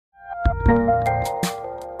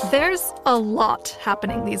There's a lot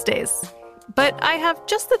happening these days, but I have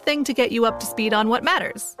just the thing to get you up to speed on what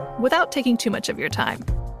matters, without taking too much of your time.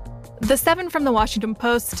 The 7 from the Washington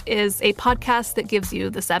Post is a podcast that gives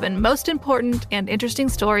you the 7 most important and interesting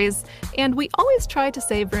stories, and we always try to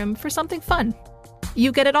save room for something fun.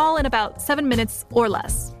 You get it all in about 7 minutes or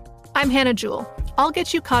less. I'm Hannah Jewell. I'll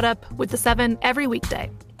get you caught up with the 7 every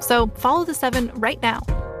weekday. So follow the 7 right now.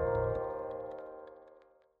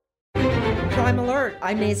 Crime alert.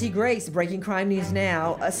 I'm Nancy Grace. Breaking crime news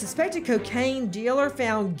now. A suspected cocaine dealer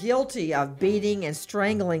found guilty of beating and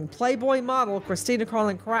strangling Playboy model Christina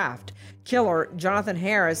Carlin Craft. Killer Jonathan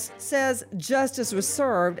Harris says justice was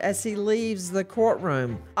served as he leaves the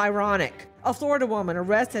courtroom. Ironic. A Florida woman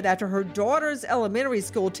arrested after her daughter's elementary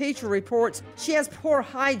school teacher reports she has poor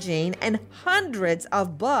hygiene and hundreds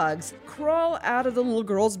of bugs crawl out of the little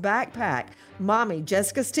girl's backpack. Mommy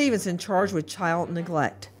Jessica Stevenson charged with child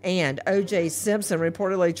neglect. And O.J. Simpson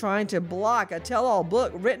reportedly trying to block a tell-all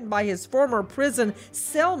book written by his former prison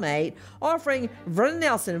cellmate, offering Vernon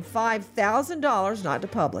Nelson $5,000 not to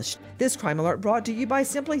publish. This crime alert brought to you by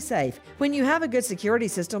SimpliSafe. When you have a good security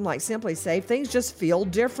system like SimpliSafe, things just feel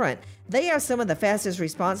different. They have some of the fastest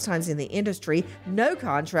response times in the industry, no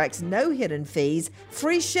contracts, no hidden fees,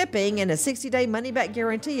 free shipping, and a 60-day money-back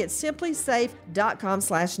guarantee at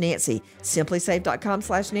SimpliSafe.com/Nancy.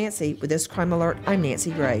 SimpliSafe.com/Nancy. With this crime alert, I'm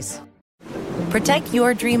Nancy Grace. Protect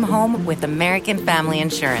your dream home with American Family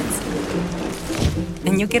Insurance.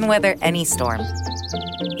 And you can weather any storm.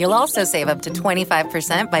 You'll also save up to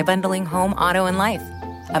 25% by bundling home, auto, and life.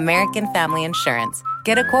 American Family Insurance.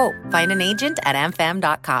 Get a quote. Find an agent at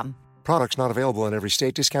amfam.com. Products not available in every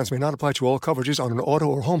state. Discounts may not apply to all coverages on an auto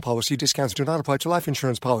or home policy. Discounts do not apply to life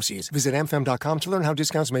insurance policies. Visit amfam.com to learn how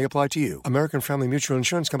discounts may apply to you. American Family Mutual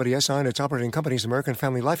Insurance Company, S.I. and its operating companies, American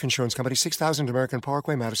Family Life Insurance Company, 6000 American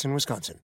Parkway, Madison, Wisconsin.